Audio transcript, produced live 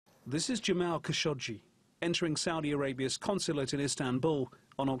This is Jamal Khashoggi, entering Saudi Arabia's consulate in Istanbul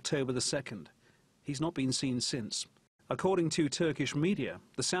on October the 2nd. He's not been seen since. According to Turkish media,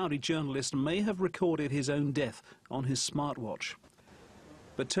 the Saudi journalist may have recorded his own death on his smartwatch.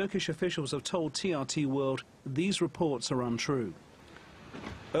 But Turkish officials have told TRT World these reports are untrue.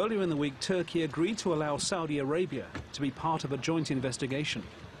 Earlier in the week, Turkey agreed to allow Saudi Arabia to be part of a joint investigation.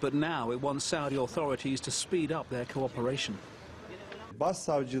 But now it wants Saudi authorities to speed up their cooperation. There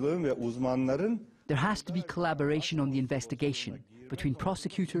has to be collaboration on the investigation between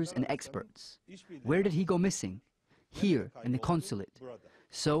prosecutors and experts. Where did he go missing? Here, in the consulate.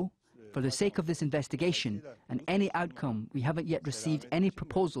 So, for the sake of this investigation and any outcome, we haven't yet received any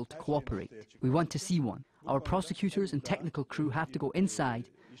proposal to cooperate. We want to see one. Our prosecutors and technical crew have to go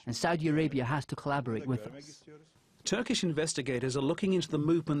inside, and Saudi Arabia has to collaborate with us. Turkish investigators are looking into the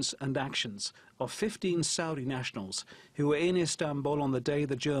movements and actions of 15 Saudi nationals who were in Istanbul on the day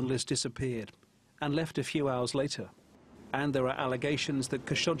the journalist disappeared and left a few hours later. And there are allegations that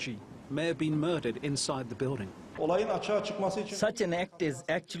Khashoggi may have been murdered inside the building. Such an act is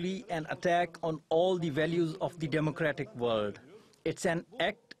actually an attack on all the values of the democratic world. It's an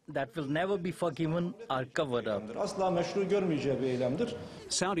act that will never be forgiven or covered up.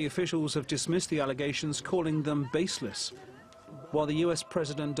 Saudi officials have dismissed the allegations, calling them baseless, while the US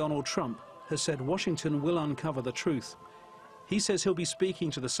President Donald Trump has said Washington will uncover the truth. He says he'll be speaking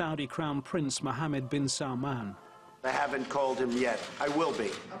to the Saudi Crown Prince Mohammed bin Salman. I haven't called him yet. I will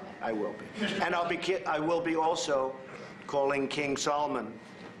be. I will be. And I will be also calling King Salman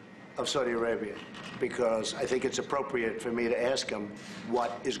of Saudi Arabia, because I think it's appropriate for me to ask him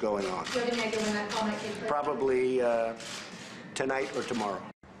what is going on. Probably tonight or tomorrow.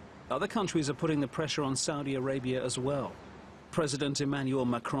 Other countries are putting the pressure on Saudi Arabia as well. President Emmanuel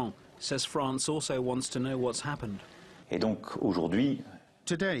Macron says France also wants to know what's happened.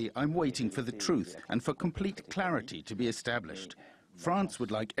 Today, I'm waiting for the truth and for complete clarity to be established. France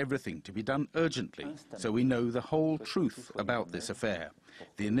would like everything to be done urgently, so we know the whole truth about this affair.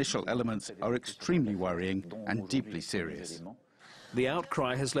 The initial elements are extremely worrying and deeply serious. The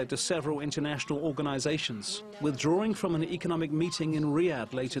outcry has led to several international organizations withdrawing from an economic meeting in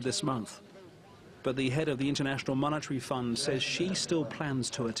Riyadh later this month. But the head of the International Monetary Fund says she still plans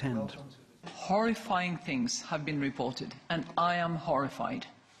to attend. Horrifying things have been reported, and I am horrified.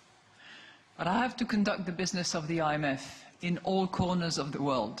 But I have to conduct the business of the IMF in all corners of the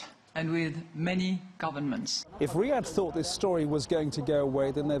world and with many governments. If Riyadh thought this story was going to go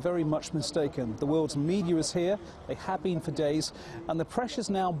away, then they're very much mistaken. The world's media is here, they have been for days, and the pressure's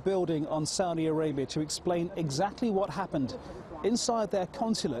now building on Saudi Arabia to explain exactly what happened inside their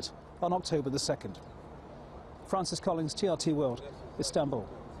consulate on October the 2nd. Francis Collins, TRT World, Istanbul.